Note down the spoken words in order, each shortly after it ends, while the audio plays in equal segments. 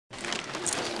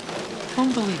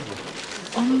Unbelievable.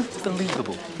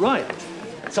 Unbelievable. Right.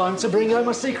 Time to bring out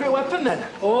my secret weapon, then.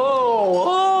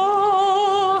 Oh!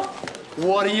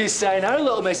 What do you say now,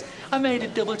 little miss? I made a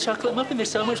double chocolate muffin. They're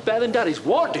so much better than Daddy's.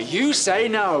 What do you say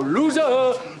now?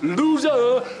 Loser!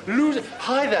 Loser! Loser!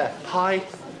 Hi there. Hi.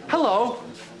 Hello.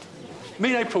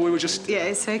 Me and April, we were just... Yeah,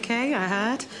 it's okay, I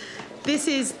heard. This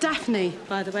is Daphne,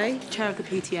 by the way, chair of the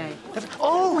PTA.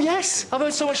 Oh, yes. I've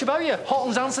heard so much about you.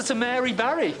 Hotton's answer to Mary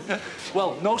Barry.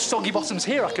 Well, no soggy bottoms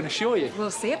here, I can assure you. We'll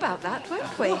see about that,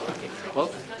 won't we? Well,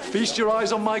 feast your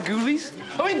eyes on my ghoulies.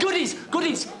 I mean, goodies,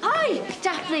 goodies. Hi,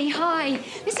 Daphne, hi.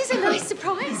 This is a nice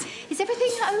surprise. Is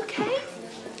everything okay?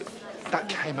 That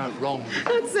came out wrong.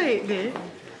 I'd say it did.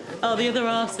 Oh, the other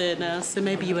half's here now, so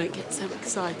maybe you won't get so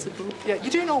excitable. Yeah,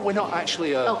 you do know we're not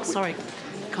actually, Oh, sorry.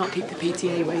 Can't keep the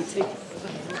PTA waiting.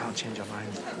 Can't change our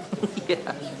mind.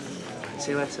 Yeah.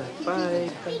 See you later. Bye.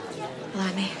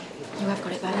 Blimey, you have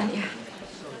got it bad, haven't you?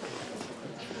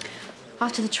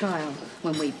 After the trial,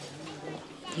 when we,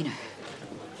 you know,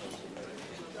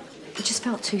 it just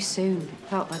felt too soon.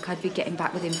 Felt like I'd be getting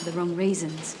back with him for the wrong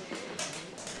reasons.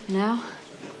 Now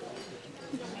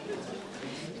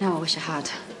I wish I had.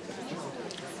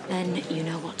 Then you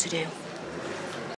know what to do.